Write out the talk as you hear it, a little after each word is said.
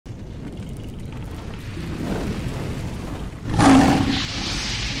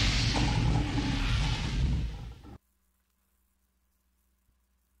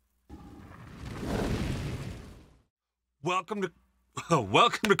Welcome to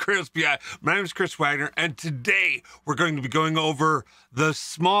welcome to Chris BI. My name is Chris Wagner, and today we're going to be going over the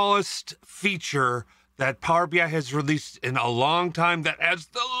smallest feature that Power BI has released in a long time that has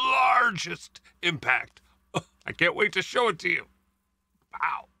the largest impact. I can't wait to show it to you.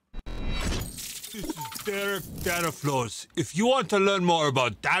 Wow. This is Derek Data Flows. If you want to learn more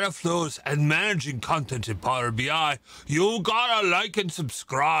about data flows and managing content in Power BI, you gotta like and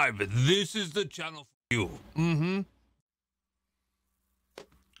subscribe. This is the channel for you.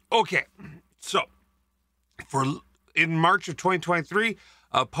 Okay, so in March of 2023,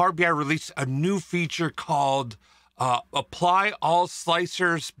 Power BI released a new feature called Apply All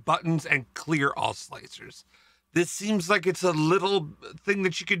Slicers, Buttons, and Clear All Slicers. This seems like it's a little thing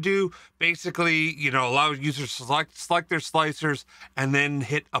that you could do. Basically, allow users to select their slicers and then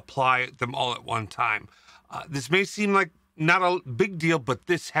hit apply them all at one time. This may seem like not a big deal, but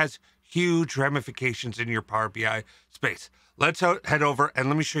this has huge ramifications in your Power BI space. Let's head over and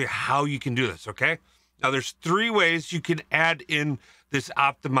let me show you how you can do this, okay? Now, there's three ways you can add in this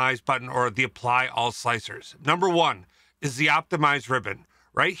optimize button or the apply all slicers. Number one is the optimize ribbon.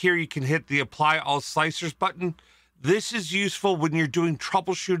 Right here, you can hit the apply all slicers button. This is useful when you're doing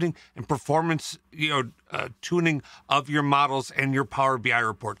troubleshooting and performance, tuning of your models and your Power BI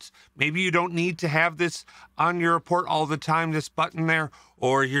reports. Maybe you don't need to have this on your report all the time, this button there,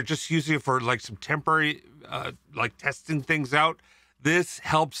 or you're just using it for like some temporary, testing things out. This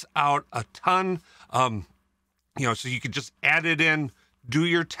helps out a ton. So you can just add it in, do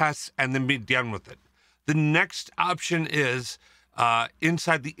your tests, and then be done with it. The next option is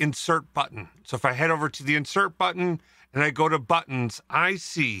inside the insert button. So if I head over to the insert button and I go to buttons, I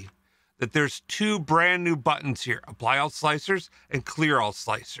see that there's two brand new buttons here, apply all slicers and clear all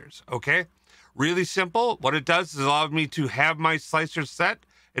slicers, okay? Really simple. What it does is allow me to have my slicers set.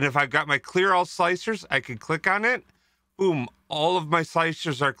 And if I've got my clear all slicers, I can click on it. Boom, all of my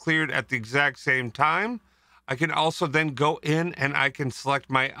slicers are cleared at the exact same time. I can also then go in and I can select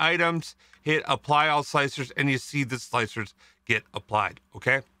my items, hit apply all slicers, and you see the slicers get applied,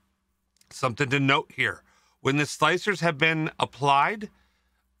 okay? Something to note here. When the slicers have been applied,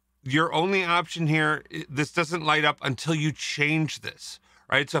 your only option here, this doesn't light up until you change this,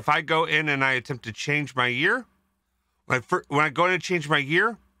 right? So if I go in and I attempt to change my year, when I go in and change my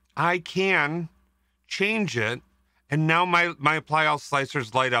year, I can change it, and now my apply all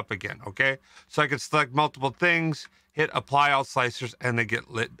slicers light up again, okay? So I can select multiple things, hit apply all slicers, and they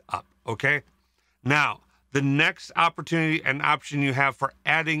get lit up, okay? Now, the next opportunity and option you have for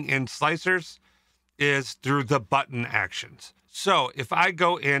adding in slicers is through the button actions. So if I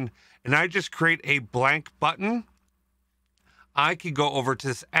go in and I just create a blank button, I can go over to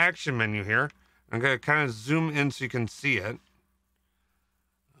this action menu here. I'm going to kind of zoom in so you can see it.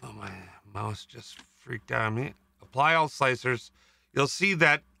 Oh, my mouse just freaked out on me. Apply all slicers. You'll see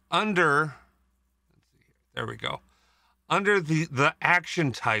that under, there we go. Under the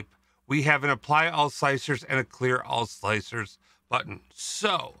action type, we have an apply all slicers and a clear all slicers button.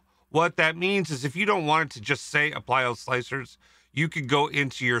 So what that means is if you don't want it to just say apply all slicers, you could go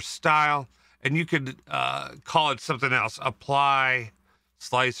into your style and you could call it something else. Apply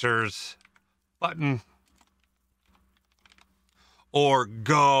slicers button, or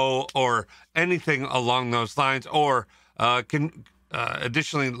go, or anything along those lines. Or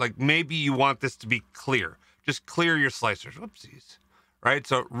additionally, like maybe you want this to be clear. Just clear your slicers. Whoopsies. Right?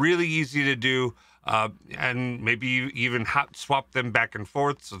 So really easy to do. And maybe you even hot swap them back and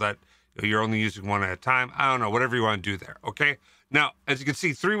forth so that you're only using one at a time. I don't know, whatever you want to do there. Okay. Now, as you can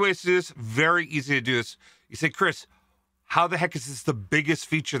see, three ways to do this. Very easy to do this. You say, Chris, how the heck is this the biggest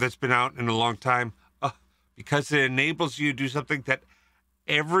feature that's been out in a long time? Because it enables you to do something that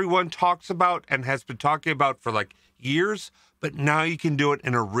everyone talks about and has been talking about for like years, but now you can do it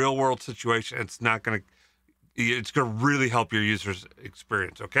in a real world situation. It's going to really help your users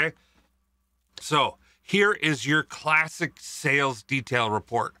experience, okay? So here is your classic sales detail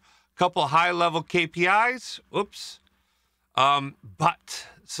report. A couple high level KPIs, but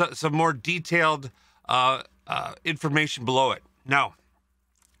some more detailed information below it. Now,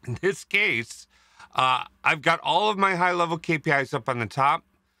 in this case, I've got all of my high-level KPIs up on the top.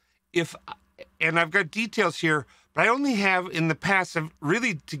 And I've got details here, but I only have in the past,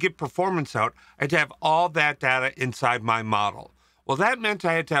 really to get performance out, I had to have all that data inside my model. Well, that meant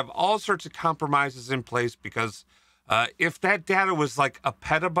I had to have all sorts of compromises in place because if that data was like a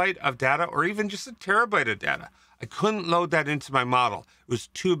petabyte of data or even just a terabyte of data, I couldn't load that into my model. It was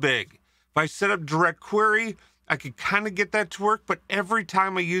too big. If I set up direct query, I could kind of get that to work, but every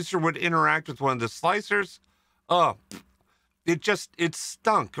time a user would interact with one of the slicers, it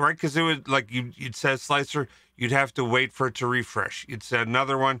stunk, right? Because it would, like, you'd set a slicer, you'd have to wait for it to refresh. You'd set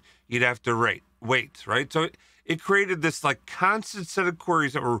another one, you'd have to wait, right? So it created this like constant set of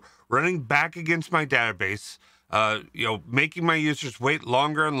queries that were running back against my database, making my users wait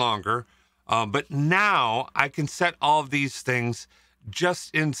longer and longer. But now I can set all of these things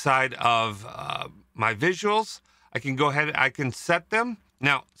just inside of my visuals. I can go ahead, I can set them.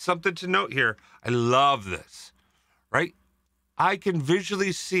 Now, something to note here, I love this, right? I can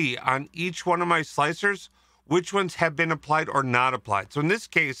visually see on each one of my slicers which ones have been applied or not applied. So in this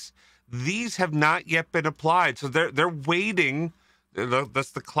case, these have not yet been applied. So they're waiting.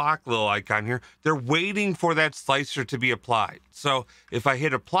 That's the clock little icon here. They're waiting for that slicer to be applied. So if I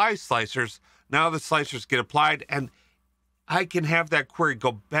hit apply slicers, now the slicers get applied, and I can have that query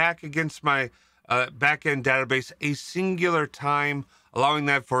go back against my backend database a singular time, allowing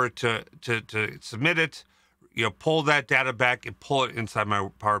that for it to submit it, pull that data back and pull it inside my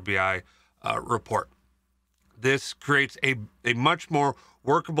Power BI report. This creates a much more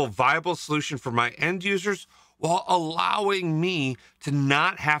workable, viable solution for my end users, while allowing me to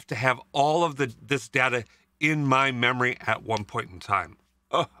not have to have all of this data in my memory at one point in time.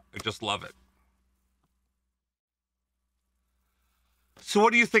 Oh, I just love it. So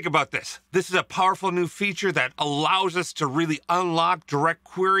what do you think about this? This is a powerful new feature that allows us to really unlock direct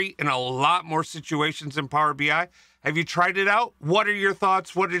query in a lot more situations in Power BI. Have you tried it out? What are your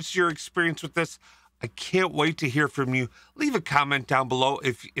thoughts? What is your experience with this? I can't wait to hear from you. Leave a comment down below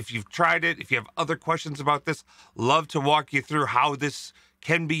if you've tried it, if you have other questions about this. Love to walk you through how this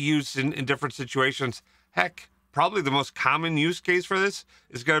can be used in different situations. Heck, probably the most common use case for this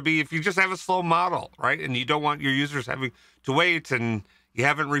is going to be if you just have a slow model, right? And you don't want your users having to wait and you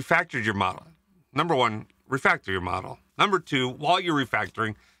haven't refactored your model. Number one, refactor your model. Number two, while you're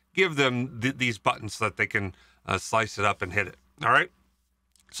refactoring, give them these buttons so that they can slice it up and hit it. All right?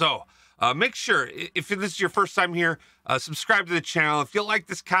 So make sure, if this is your first time here, subscribe to the channel. If you like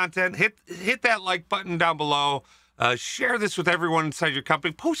this content, hit that like button down below. Share this with everyone inside your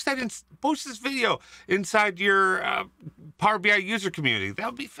company. Post this video inside your Power BI user community. That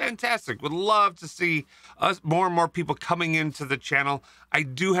would be fantastic. Would love to see more and more people coming into the channel. I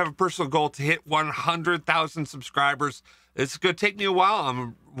do have a personal goal to hit 100,000 subscribers. It's going to take me a while.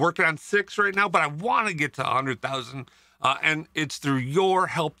 I'm working on 6 right now, but I want to get to 100,000. And it's through your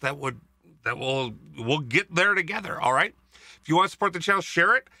help that we'll get there together. All right. If you want to support the channel,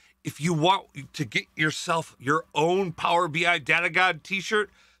 share it. If you want to get yourself your own Power BI Data God t-shirt,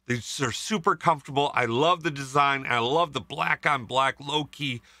 these are super comfortable. I love the design. I love the black on black low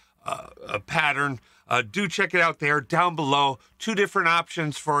key pattern. Do check it out there down below. 2 different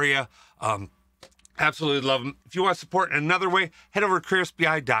options for you. Absolutely love them. If you want to support in another way, head over to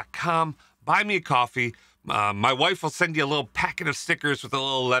creatusbi.com. Buy me a coffee. My wife will send you a little packet of stickers with a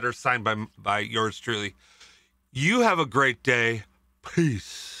little letter signed by yours truly. You have a great day.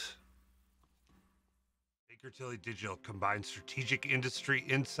 Peace. Baker Tilly Digital combines strategic industry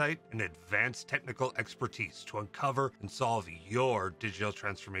insight and advanced technical expertise to uncover and solve your digital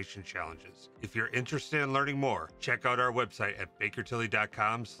transformation challenges. If you're interested in learning more, check out our website at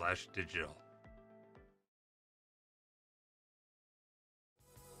bakertilly.com/digital.